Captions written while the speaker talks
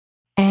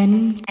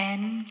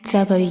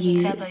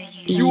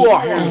You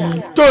are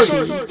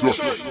dirty.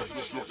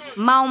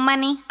 More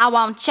money, I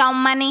want your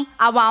money.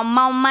 I want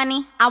more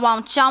money, I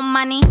want your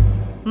money.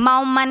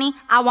 More money,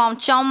 I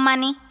want your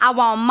money. I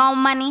want more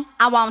money,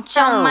 I want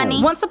your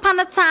money. Once upon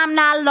a time,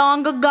 not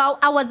long ago,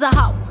 I was a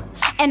hoe.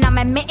 And I'm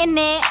admitting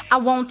it, I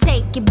won't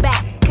take it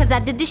back. Cause I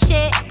did this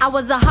shit, I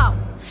was a hoe.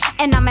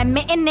 And I'm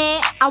admitting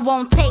it, I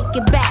won't take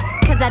it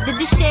back. Cause I did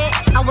this shit,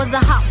 I was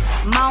a hoe.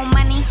 More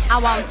money, I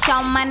want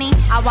your money.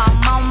 I want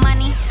more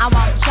money, I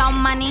want your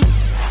money.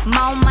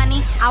 More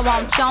money, I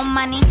want your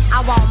money.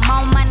 I want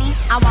more money,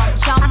 I want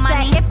your money.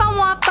 I said if I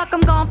want fuck,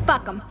 I'm gon'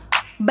 fuck him.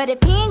 But if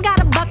he ain't got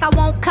a buck, I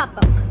won't cuff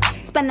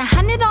him. Spend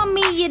 100 on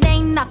me, it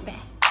ain't nothing.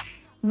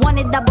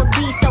 Wanted double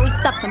D, so he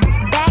stuffed him.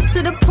 Back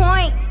to the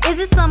point, is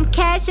it some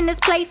cash in this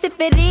place? If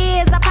it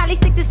is, I'll probably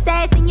stick the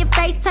stats in your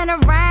face, turn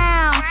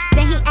around.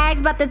 Then he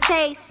asks about the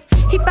taste.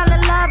 He fell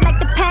in love like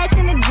the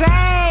passion of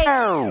Drake.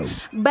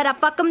 But I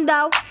fuck him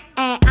though,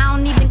 and I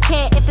don't even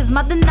care if his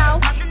mother know.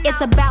 It's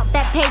about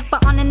that paper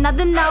on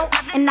another note.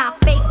 And I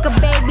fake a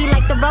baby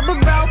like the rubber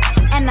broke.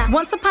 And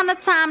once upon a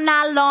time,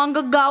 not long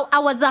ago, I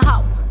was a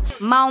hoe.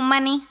 More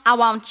money, I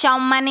want your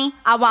money.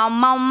 I want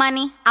more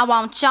money, I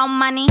want your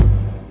money.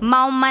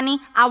 More money,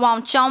 I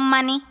want your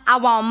money. I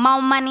want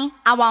more money,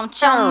 I want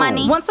your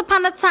money. Once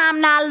upon a time,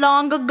 not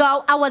long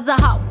ago, I was a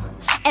hoe.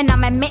 And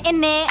I'm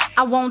admitting it,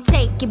 I won't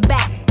take it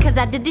back. Cause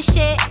I did this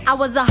shit, I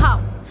was a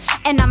hoe.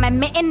 And I'm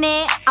admitting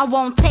it, I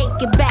won't take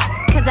it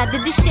back. Cause I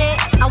did this shit,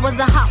 I was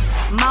a hoe.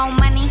 More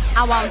money,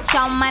 I want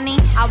your money.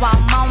 I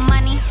want more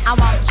money, I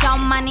want your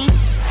money.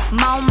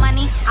 More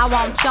money, I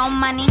want your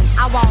money.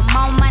 I want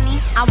more money,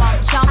 I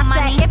want your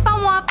money. I said if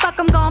I want fuck,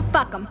 I'm gon'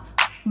 fuck him.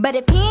 But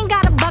if he ain't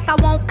got a buck, I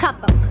won't cuff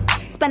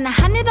him. Spend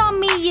 100 on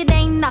me, it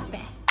ain't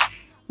nothing.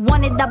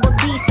 Wanted double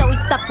D, so he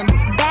stuffed him.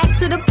 Back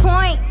to the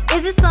point,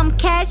 is it some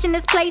cash in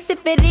this place?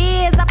 If it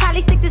is, I'll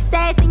probably stick the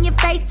stats in your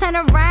face, turn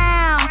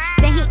around.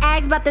 Then he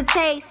asks about the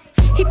taste.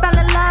 He fell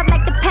in love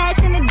like the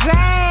passion of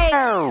Drake.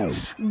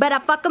 But I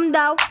fuck him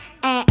though,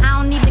 and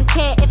I don't even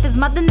care if his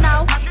mother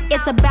know.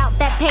 It's about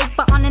that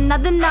paper on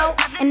another note.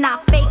 And I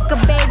fake a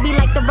baby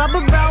like the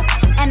rubber broke.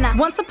 And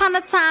once upon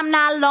a time,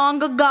 not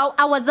long ago,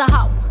 I was a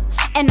hoe.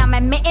 And I'm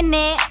admitting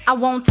it, I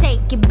won't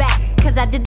take it back. Cause I did